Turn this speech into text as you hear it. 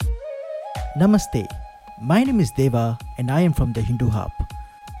Namaste. My name is Deva and I am from the Hindu Hub.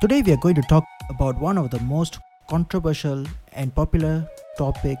 Today we are going to talk about one of the most controversial and popular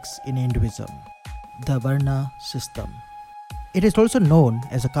topics in Hinduism, the Varna system. It is also known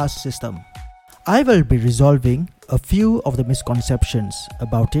as a caste system. I will be resolving a few of the misconceptions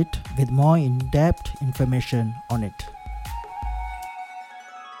about it with more in-depth information on it.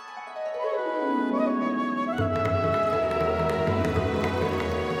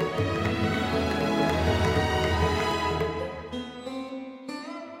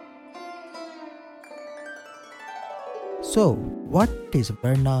 So, what is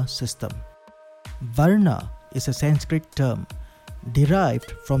Varna system? Varna is a Sanskrit term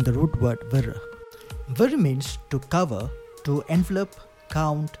derived from the root word vir. Vir means to cover, to envelop,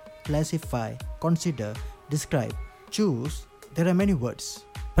 count, classify, consider, describe, choose. There are many words,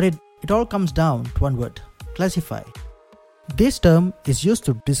 but it all comes down to one word: classify. This term is used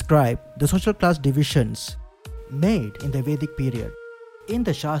to describe the social class divisions made in the Vedic period in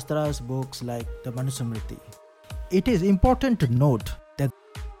the Shastras books like the Manusmriti. It is important to note that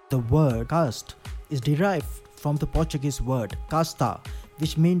the word caste is derived from the Portuguese word casta,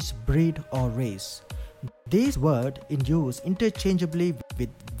 which means breed or race. This word is used interchangeably with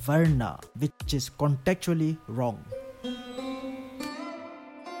Varna, which is contextually wrong.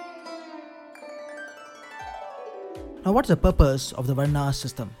 Now, what's the purpose of the Varna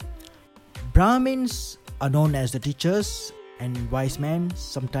system? Brahmins are known as the teachers and wise men,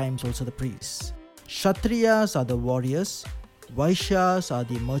 sometimes also the priests. Kshatriyas are the warriors, Vaishyas are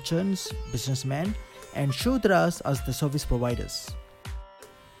the merchants, businessmen, and Shudras are the service providers.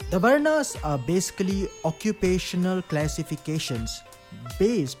 The Varnas are basically occupational classifications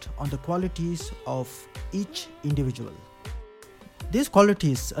based on the qualities of each individual. These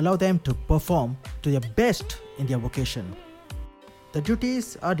qualities allow them to perform to their best in their vocation. The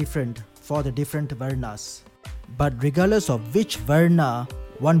duties are different for the different Varnas, but regardless of which Varna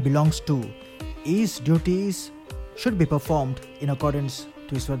one belongs to, his duties should be performed in accordance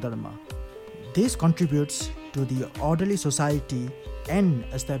to his Dharma. This contributes to the orderly society and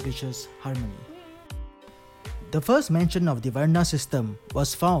establishes harmony. The first mention of the Varna system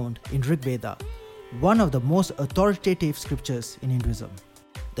was found in Rig Veda, one of the most authoritative scriptures in Hinduism.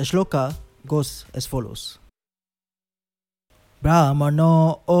 The shloka goes as follows: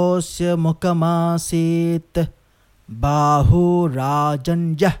 Brahmano osya mukamasit bahu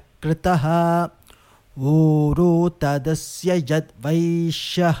rajanya kritaha uru tadasya yad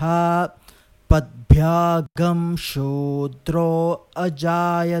vaishyaha padbhyagam shudro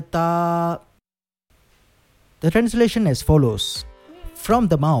ajayata. The translation as follows: from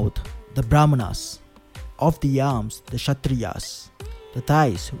the mouth, the Brahmanas; of the arms, the Kshatriyas; the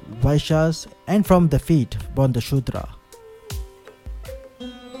thighs, Vaishyas; and from the feet, born the Shudra.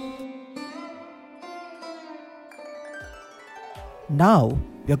 Now,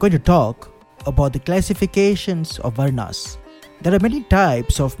 we are going to talk about the classifications of Varnas. There are many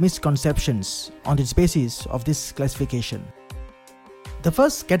types of misconceptions on the basis of this classification. The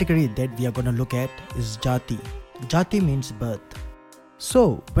first category that we are going to look at is Jati. Jati means birth.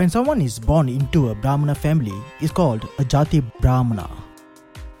 So, when someone is born into a Brahmana family is called a Jati Brahmana.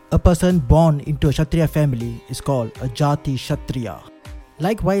 A person born into a Kshatriya family is called a Jati Kshatriya.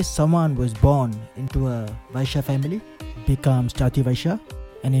 Likewise, someone who is born into a Vaishya family becomes Jati Vaishya,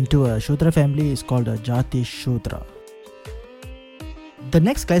 and into a Shudra family is called a Jati Shudra. The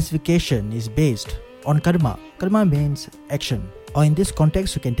next classification is based on karma. Karma means action, or in this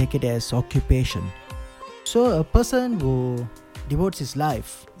context you can take it as occupation. So a person who devotes his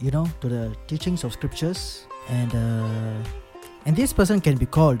life, to the teachings of scriptures, and this person can be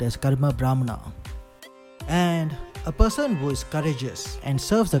called as karma brahmana. And a person who is courageous and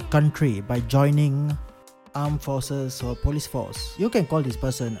serves the country by joining armed forces or police force, you can call this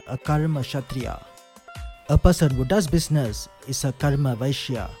person a karma kshatriya. A person who does business is a karma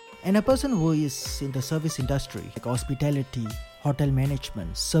vaishya, and a person who is in the service industry like hospitality, hotel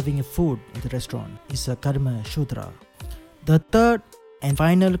management, serving food in the restaurant is a karma shudra. The third and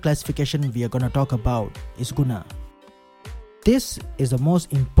final classification we are going to talk about is guna. This is the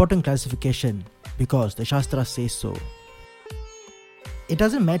most important classification because the Shastra says so. It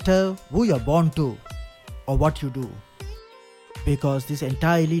doesn't matter who you are born to or what you do, because this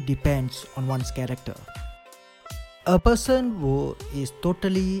entirely depends on one's character. A person who is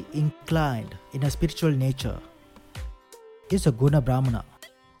totally inclined in a spiritual nature is a guna brahmana,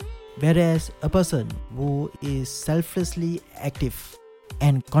 whereas a person who is selflessly active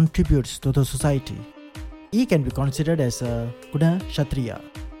and contributes to the society, he can be considered as a guna kshatriya.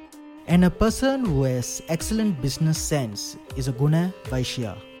 And a person who has excellent business sense is a guna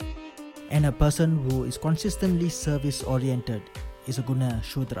vaishya. and a person who is consistently service oriented is a Guna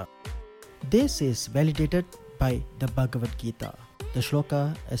Shudra. This is validated by the Bhagavad Gita. The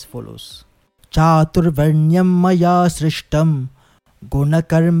shloka as follows: Chaturvarnyam maya srishtam guna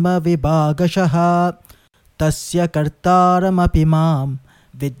karma vibhagashaha tasya kartaram apimam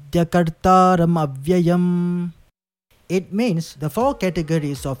vidya kartaram avyayam. It means the four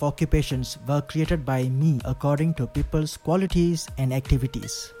categories of occupations were created by me according to people's qualities and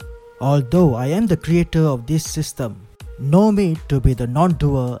activities. Although I am the creator of this system, know me to be the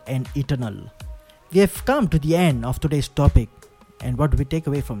non-doer and eternal. We have come to the end of today's topic, and what do we take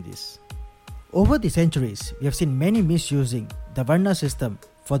away from this? Over the centuries, we have seen many misusing the Varna system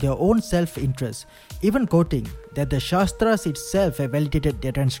for their own self-interest, even quoting that the Shastras itself have validated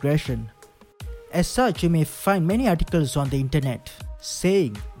their transgression. As such, you may find many articles on the internet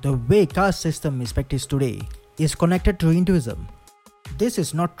saying the way caste system is practiced today is connected to Hinduism. This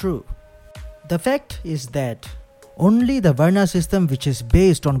is not true. The fact is that only the Varna system, which is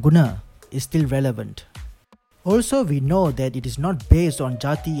based on Guna, is still relevant. Also, we know that it is not based on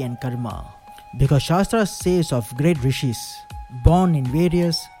Jati and Karma, because Shastra says of great rishis born in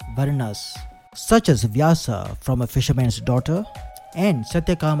various Varnas, such as Vyasa from a fisherman's daughter and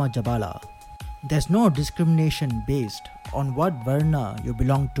Satyakama Jabala. There's no discrimination based on what Varna you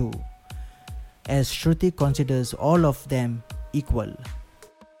belong to, as Shruti considers all of them equal.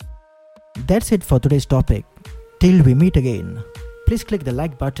 That's it for today's topic. Till we meet again, please click the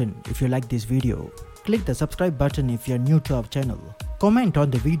like button if you like this video. Click the subscribe button if you are new to our channel. Comment on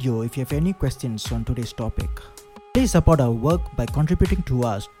the video if you have any questions on today's topic. Please support our work by contributing to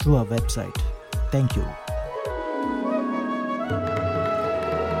us through our website. Thank you.